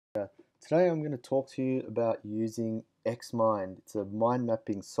Today I'm going to talk to you about using XMind. It's a mind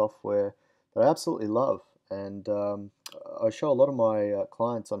mapping software that I absolutely love, and I show a lot of my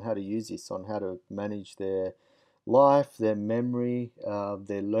clients on how to use this, on how to manage their life, their memory,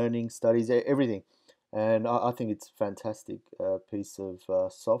 their learning, studies, everything. And I think it's a fantastic piece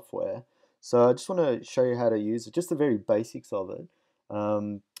of software. So I just want to show you how to use it, just the very basics of it.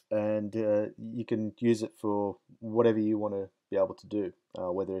 And you can use it for whatever you want to be able to do,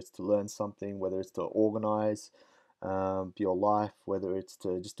 whether it's to learn something, whether it's to organize your life, whether it's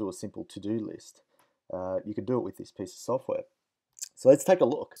to just do a simple to-do list. You can do it with this piece of software. So let's take a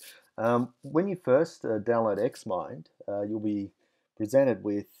look. When you first download XMind, you'll be presented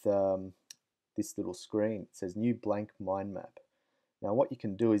with this little screen. It says New Blank Mind Map. Now what you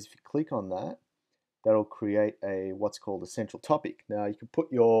can do is if you click on that, that'll create a what's called a central topic. Now you can put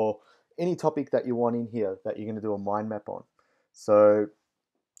any topic that you want in here that you're going to do a mind map on. So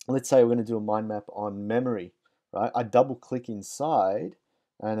let's say we're going to do a mind map on memory, right? I double click inside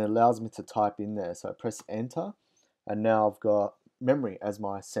and it allows me to type in there. So I press enter and now I've got memory as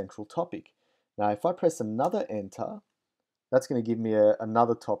my central topic. Now if I press another enter, that's going to give me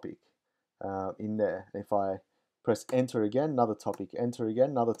another topic in there. And if I press enter again, another topic, enter again,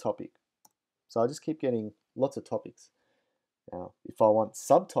 another topic. So I just keep getting lots of topics. Now, if I want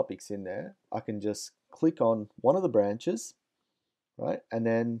subtopics in there, I can just click on one of the branches, right, and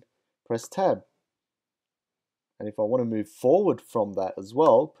then press tab. And if I want to move forward from that as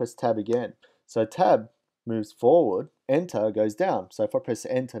well, press tab again. So tab moves forward, enter goes down. So if I press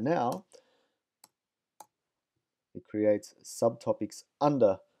enter now, it creates subtopics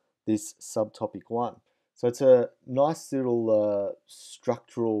under this subtopic one. So it's a nice little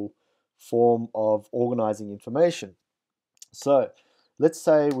structural form of organizing information. So let's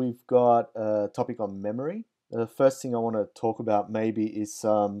say we've got a topic on memory. The first thing I want to talk about maybe is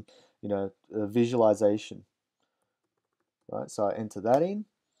some, visualization. Right, so I enter that in.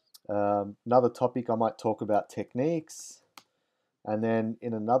 Another topic I might talk about techniques, and then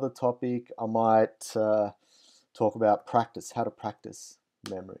in another topic I might talk about practice, how to practice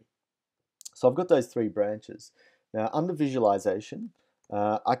memory. So I've got those three branches. Now under visualization,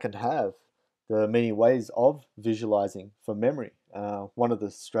 I can have the many ways of visualizing for memory. One of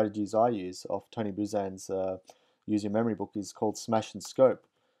the strategies I use of Tony Buzan's Use Your Memory book is called Smash and Scope.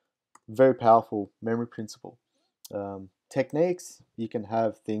 Very powerful memory principle. Techniques, you can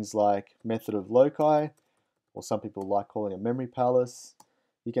have things like method of loci, or some people like calling a memory palace.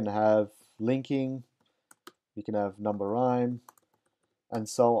 You can have linking, you can have number rhyme, and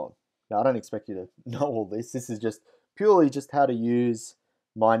so on. Now, I don't expect you to know all this. This is just purely just how to use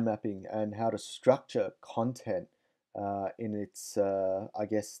mind mapping and how to structure content in its,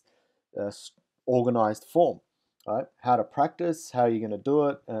 organized form. Right? How to practice, how you're going to do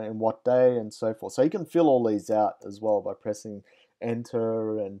it, and what day, and so forth. So you can fill all these out as well by pressing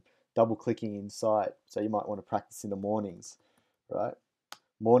enter and double clicking inside. So you might want to practice in the mornings, right?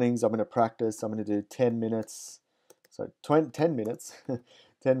 Mornings, I'm going to practice. I'm going to do 10 minutes. So 10 minutes,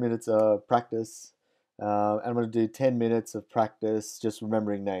 10 minutes of practice. And I'm going to do 10 minutes of practice just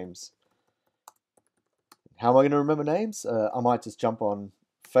remembering names. How am I going to remember names? I might just jump on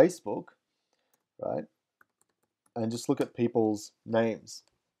Facebook, right? And just look at people's names.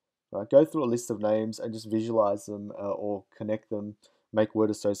 Right? Go through a list of names and just visualize them or connect them, make word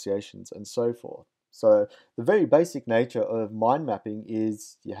associations, and so forth. So the very basic nature of mind mapping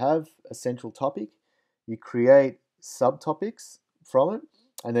is you have a central topic, you create subtopics from it,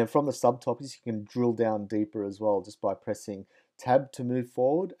 and then from the subtopics you can drill down deeper as well just by pressing tab to move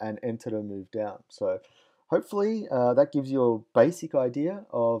forward and enter to move down. So hopefully that gives you a basic idea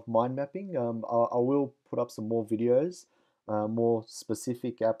of mind mapping. I will put up some more videos, more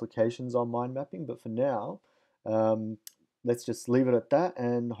specific applications on mind mapping, but for now, let's just leave it at that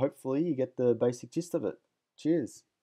and hopefully you get the basic gist of it. Cheers.